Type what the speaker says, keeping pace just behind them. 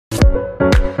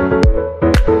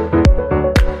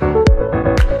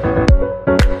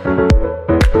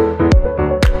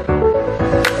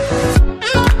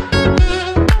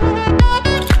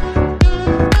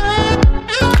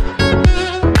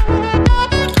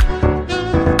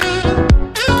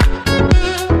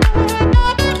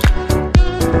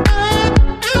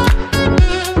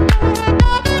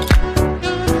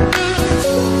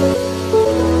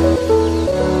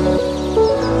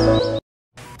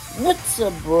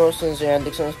Wilsons and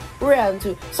Dixons. We're adding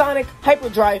to Sonic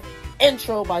HyperDrive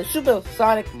intro by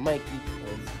Supersonic Mikey.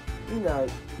 You know,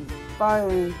 he's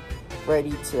finally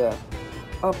ready to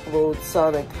upload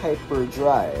Sonic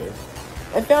HyperDrive.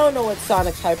 If you don't know what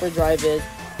Sonic's HyperDrive is,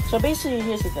 so basically,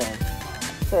 here's the thing.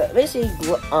 So basically,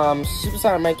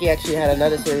 Supersonic Mikey actually had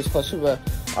another series called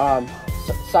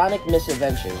Sonic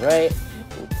Misadventures, right?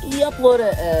 He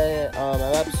uploaded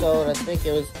an episode. I think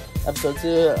it was episode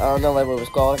 2. I don't know what it was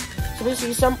called. So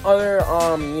basically, some other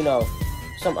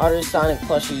Sonic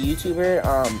plushie YouTuber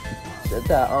said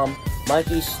that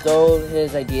Mikey stole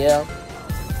his idea.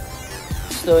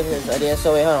 So wait,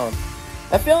 hold on.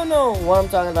 If you don't know what I'm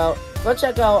talking about, go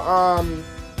check out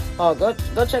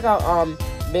go check out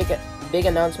big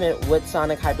announcement with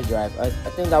Sonic HyperDrive.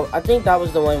 I think that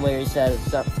was the one where he said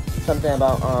something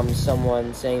about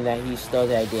someone saying that he stole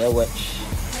the idea, which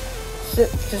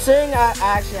considering I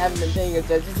actually haven't been paying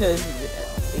attention to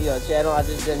his channel, I've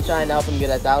just been trying to help him get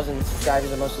 1,000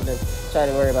 subscribers. I've mostly been trying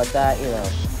to worry about that,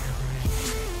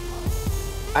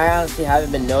 I honestly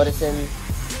haven't been noticing.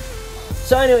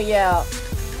 So anyway, yeah.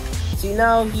 See,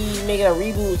 now he's making a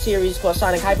reboot series called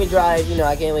Sonic HyperDrive.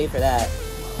 I can't wait for that.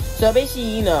 So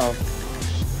basically, so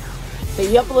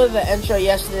he uploaded the intro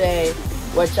yesterday,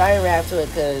 which I didn't react to it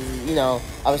because,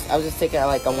 I was just taking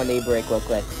like a one-day break real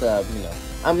quick. So,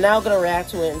 I'm now gonna react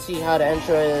to it and see how the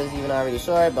intro is, even though I already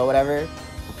saw it, but whatever.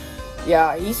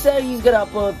 Yeah, he said he's gonna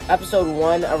upload episode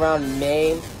 1 around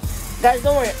May. Guys,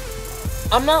 don't worry.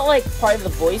 I'm not like part of the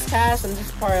voice cast. I'm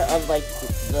just part of like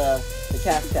the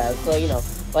cast. So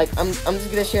like I'm just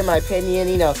gonna share my opinion.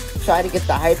 Try to get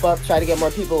the hype up. Try to get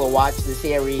more people to watch the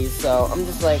series. So I'm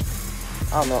just like,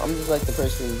 I don't know. I'm just like the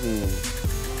person who,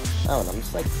 I don't know. I'm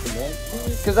just like the man.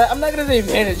 Because I'm not gonna say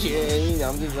manager.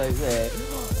 I'm just like, hey.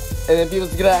 And then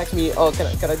people's gonna ask me, oh, can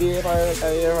I be a part of it? Can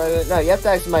I be a part of it? No, you have to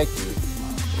ask Mikey.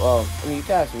 Well, I mean, you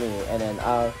can ask me, and then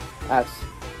I'll ask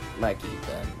Mikey.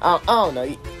 Then I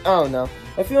don't know.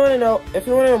 If you want to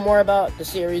know more about the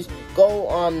series, go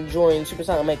join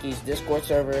Supersonic Mikey's Discord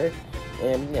server,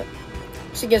 and yeah.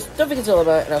 So guys, don't forget to like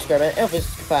and subscribe, and if it's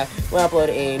subscribe when I upload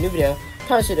a new video.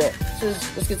 Let's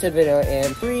get to the video.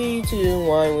 And 3, 2,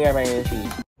 1, we are bringing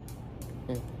cheese.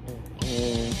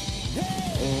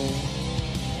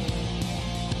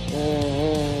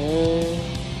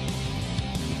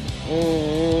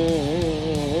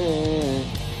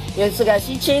 Yeah, so guys,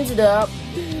 he changed it up.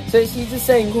 So he's just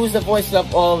saying who's the voice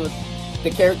of all of the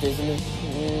characters.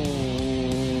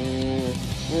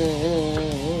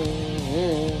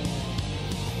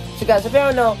 So guys, if you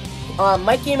don't know,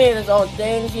 Mikey made his own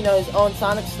things, his own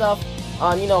Sonic stuff.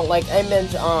 Like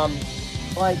Eggman's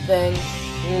like thing.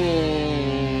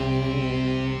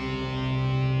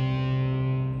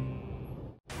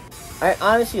 I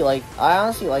honestly like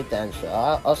the intro.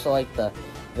 I also like the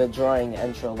drawing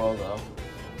intro logo.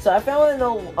 So if you want to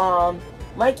know,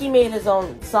 Mikey made his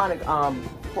own Sonic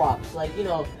props, like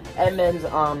Eggman's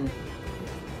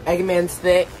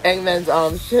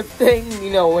ship thing,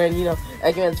 when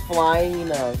Eggman's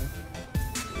flying, I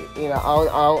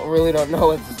really don't know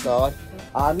what it's called.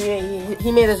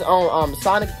 He made his own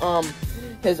Sonic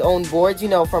his own boards,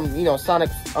 from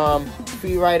Sonic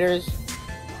Free Riders.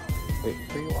 Wait,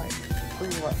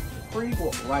 Free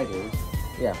Riders.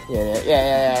 Yeah,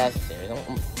 that's serious.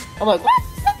 I'm like, what?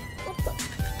 What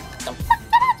the fuck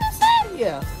did I just say?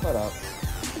 Yeah, hold up.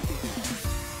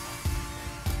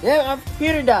 Yeah, my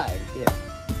computer died. Yeah.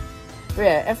 But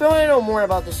yeah, if you want to know more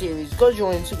about the series, go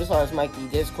join Supersonic Mikey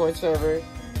Discord server.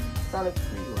 Sonic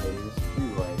Free Riders.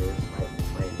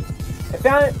 If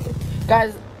you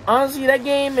guys, honestly, that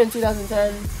game in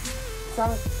 2010,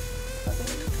 Sonic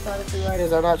Free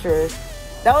Riders, I'm not sure.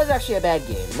 That was actually a bad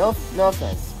game. No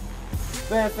offense.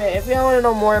 But if you want to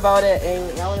know more about it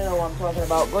and you want to know what I'm talking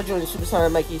about, go join the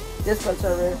Supersonic Mikey's Discord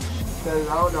server. Because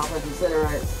I don't know if I can say it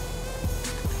right.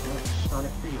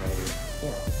 Sonic Free Riders.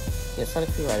 Yeah, Sonic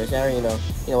Free Riders. I already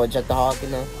with Jet the Hawk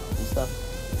and stuff.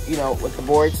 With the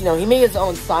boards. He made his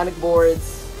own Sonic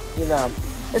boards.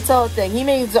 It's the whole thing. He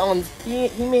made his own. He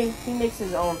makes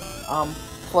his own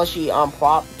plushie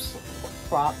props.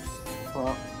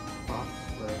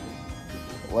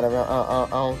 Whatever.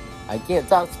 I can't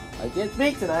talk. I can't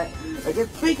speak tonight. I can't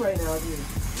speak right now.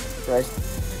 Jesus Christ.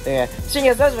 Yeah. So you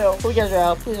guys, that's the video. Hope you guys are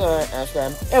out. Please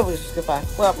subscribe. And we'll just goodbye.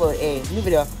 We'll upload a new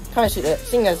video. Comment, shit.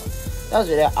 So you guys, that was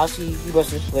the video. I'll see you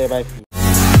both later. Bye.